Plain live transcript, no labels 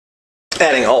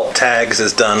Adding alt tags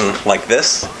is done like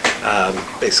this.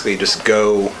 Basically just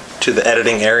go to the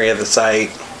editing area of the site,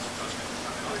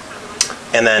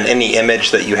 and then any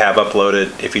image that you have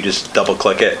uploaded, if you just double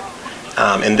click it.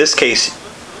 In this case,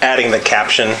 adding the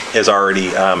caption is already,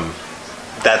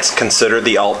 that's considered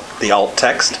the alt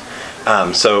text.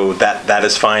 So that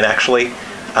is fine actually.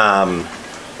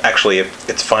 Actually,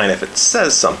 it's fine if it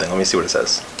says something. Let me see what it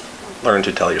says. Learn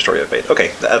to tell your story of faith.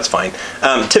 Okay, that's fine.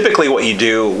 Typically what you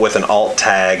do with an alt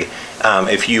tag,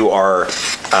 if you are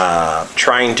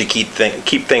trying to keep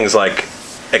things like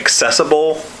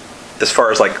accessible, as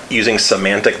far as like using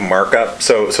semantic markup,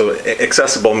 so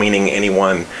accessible meaning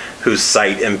anyone whose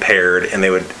sight impaired and they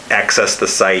would access the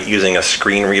site using a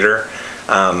screen reader.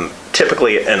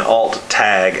 Typically an alt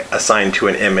tag assigned to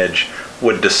an image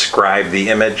would describe the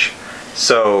image.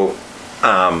 So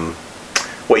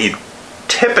what you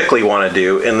typically want to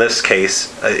do in this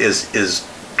case is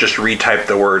just retype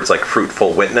the words like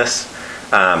fruitful witness,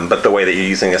 but the way that you're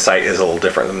using a site is a little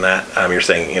different than that. You're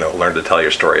saying, learn to tell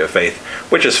your story of faith,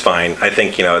 which is fine. I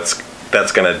think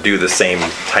that's going to do the same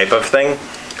type of thing.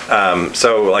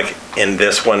 So like in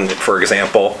this one, for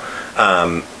example,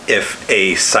 if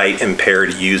a sight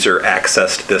impaired user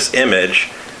accessed this image,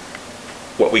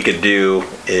 what we could do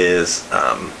is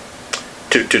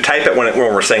to type it when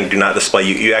we're saying do not display,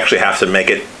 you actually have to make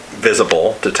it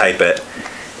visible to type it.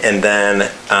 And then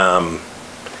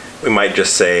we might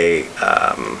just say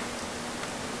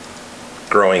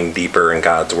growing deeper in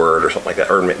God's Word or something like that.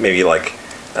 Or maybe like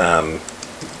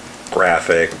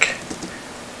graphic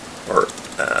or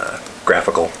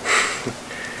graphical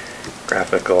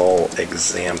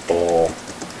example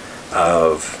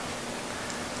of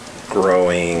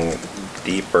growing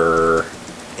deeper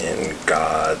in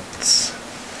God's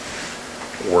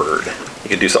Word. You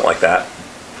could do something like that.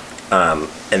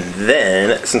 And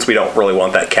then, since we don't really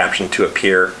want that caption to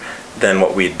appear, then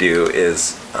what we'd do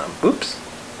is,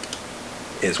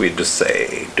 we'd just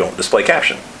say, don't display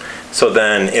caption. So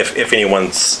then if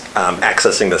anyone's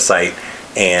accessing the site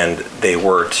and they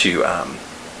were to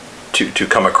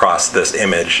come across this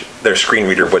image, their screen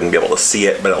reader wouldn't be able to see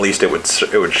it, but at least it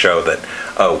would show that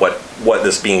what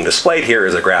this being displayed here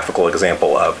is a graphical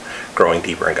example of growing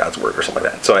deeper in God's Word or something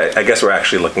like that. So I guess we're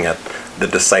actually looking at the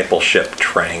discipleship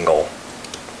triangle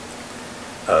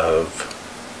of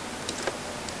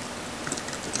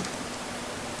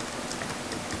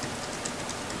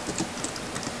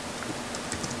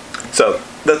so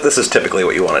this is typically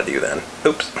what you want to do then.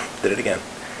 Oops, did it again.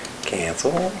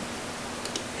 Cancel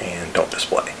and don't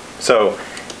display. So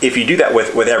if you do that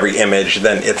with every image,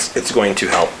 then it's going to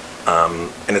help,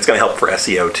 and it's going to help for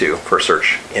SEO too, for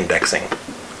search indexing.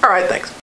 All right, thanks.